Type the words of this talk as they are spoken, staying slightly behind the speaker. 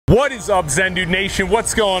What is up, Zen Dude Nation?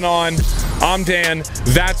 What's going on? I'm Dan,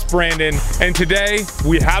 that's Brandon, and today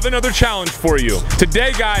we have another challenge for you.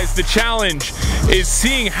 Today, guys, the challenge is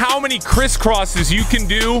seeing how many crisscrosses you can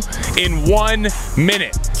do in 1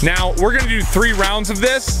 minute. Now, we're gonna do 3 rounds of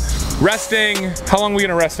this, resting, how long are we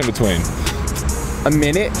gonna rest in between? A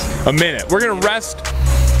minute? A minute. We're gonna rest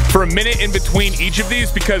for a minute in between each of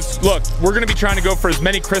these because, look, we're gonna be trying to go for as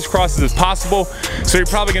many crisscrosses as possible, so you're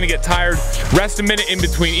probably gonna get tired. Rest a minute in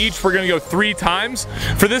between each. We're gonna go 3 times.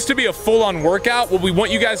 For this to be a full-on workout, what we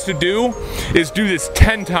want you guys to do is do this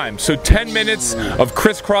 10 times. So 10 minutes of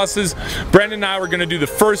crisscrosses. Brandon and I are gonna do the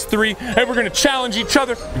first 3, and we're gonna challenge each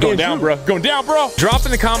other. Going down, bro. Going down, bro. Drop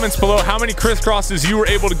in the comments below how many crisscrosses you were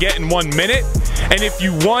able to get in 1 minute. And if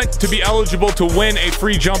you want to be eligible to win a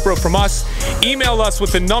free jump rope from us, email us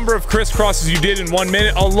with the number of crisscrosses you did in 1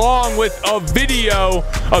 minute, along with a video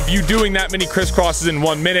of you doing that many crisscrosses in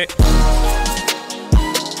 1 minute.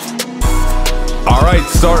 All right,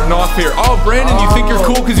 starting off here. Oh, Brandon, you think you're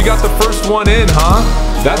cool because you got the first one in, huh?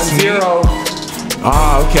 That's neat.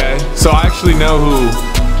 Ah, okay. So I actually know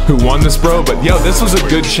who won this, bro. But yo, this was a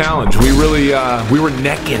good challenge. We really, we were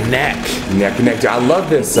neck and neck. Neck and neck. I love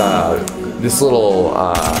this, this little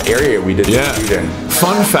area we did this shoot in.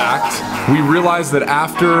 Fun fact, we realized that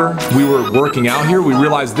after we were working out here, we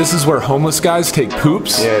realized this is where homeless guys take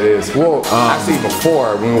poops. Yeah, it is. Well, actually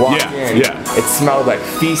before, when we walked in, it smelled like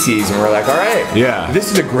feces, and we're like, all right,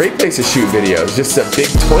 this is a great place to shoot videos, just a big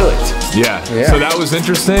toilet. Yeah, so that was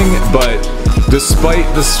interesting, but despite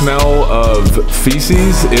the smell of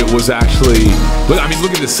feces, it was actually, I mean,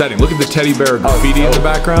 look at this setting. Look at the teddy bear graffiti in the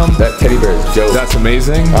background. That teddy bear is dope. That's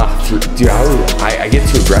amazing. Dude, I get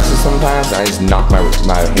too aggressive sometimes, and I just knock my hand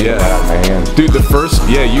right out of my hand. Dude, the first,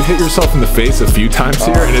 you hit yourself in the face a few times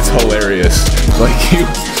here, and it's hilarious. Like,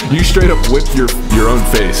 you straight up whipped your own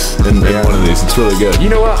face in one of these. It's really good. You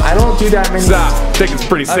know what? I don't do that many. I think it's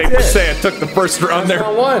pretty safe to say I took the first round there.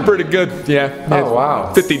 Pretty good. Yeah. Oh,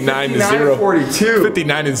 wow. 59 to 0. 42.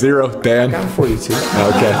 59 to 0, Dan. I'm 42.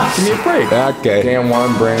 Okay. Give me a break. Okay. Dan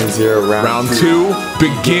 1, Brandon 0. Round 2,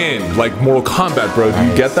 begin. Like Mortal Kombat, bro. Do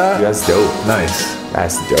you get that? Dude, that's dope. Nice.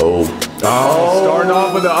 That's dope. Oh, starting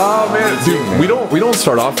off with the, man. Dude, we don't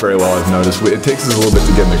start off very well, I've noticed. It takes us a little bit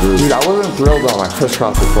to get in the groove. Dude, I wasn't thrilled on my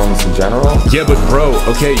crisscross performance in general. Yeah, but bro,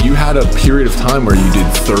 okay, you had a period of time where you did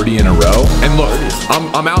 30 in a row. And look,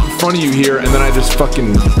 I'm out in front of you here, and then I just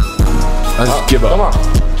give up.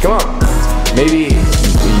 Come on. Maybe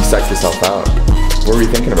you psyched yourself out. What were you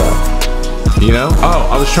thinking about? You know? Oh,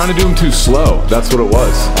 I was trying to do them too slow. That's what it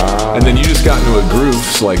was. And then you just got into a groove,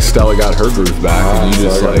 so like Stella got her groove back, and you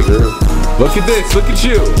just like, look at this, look at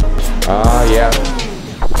you.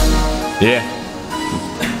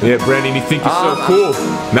 Yeah, Brandon, you think you're so cool.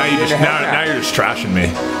 Now you're just trashing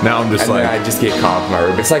me. Now I'm just like, I just get caught with my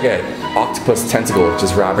rope. It's like an octopus tentacle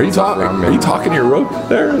just wrapping itself around me. Are you talking to your rope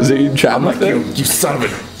there? Is it you chatting with it? You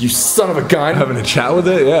son of a gun. Having a chat with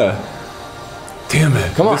it? Yeah. Damn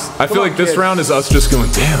it. Come on. I feel like this round is us just going,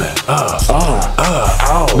 damn it.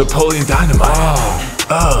 Napoleon Dynamite.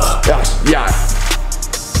 Yeah.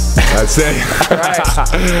 That's it.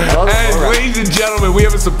 And ladies and gentlemen, we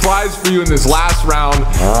have a surprise for you in this last round.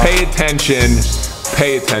 Pay attention.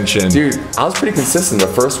 Pay attention. Dude, I was pretty consistent. The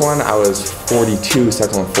first one, I was 42,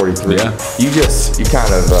 second one, 43. Yeah. You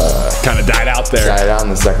kind of died out there. Died out in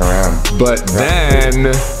the second round. But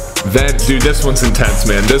then, dude, this one's intense,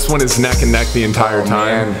 man. This one is neck and neck the entire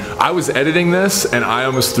time. Man. I was editing this, and I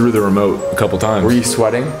almost threw the remote a couple times. Were you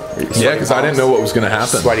sweating? Yeah, because I didn't know what was going to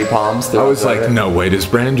happen. Sweaty palms? I was like, no way, does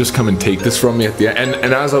Brandon just come and take this from me at the end?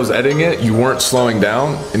 And as I was editing it, you weren't slowing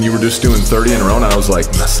down, and you were just doing 30 in a row, and I was like,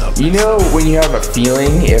 mess up. You know when you have a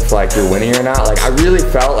feeling if like you're winning or not? Like I really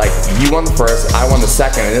felt like you won the first, I won the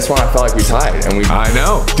second, and this one I felt like we tied. And I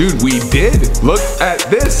know. Dude, we did. Look at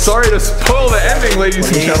this. Sorry to spoil the ending, ladies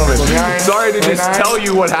and gentlemen. Sorry to just tell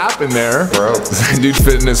you what happened there. Zen Dude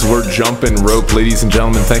Fitness, we're jumping rope. Ladies and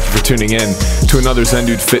gentlemen, thank you for tuning in to another Zen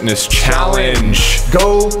Dude Fitness challenge.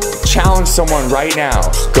 Go challenge someone right now.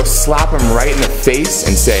 Go slap him right in the face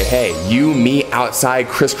and say, hey, you, me, outside,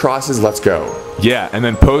 crisscrosses, let's go. Yeah, and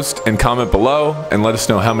then post and comment below and let us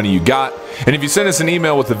know how many you got. And if you send us an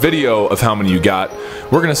email with a video of how many you got,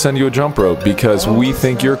 we're gonna send you a jump rope because we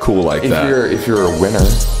think you're cool like that. If you're a winner.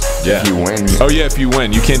 Yeah. If you win. Oh yeah, if you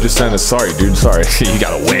win. You can't just send us, sorry dude, sorry. You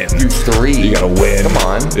gotta win. You 3. You gotta win. Come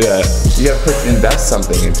on. Yeah. You gotta invest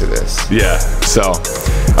something into this. Yeah, so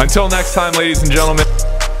until next time, ladies and gentlemen.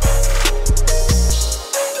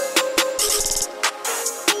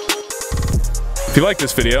 If you like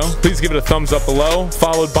this video, please give it a thumbs up below,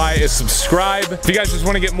 followed by a subscribe. If you guys just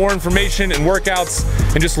want to get more information and workouts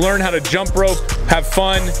and just learn how to jump rope, have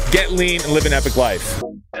fun, get lean, and live an epic life.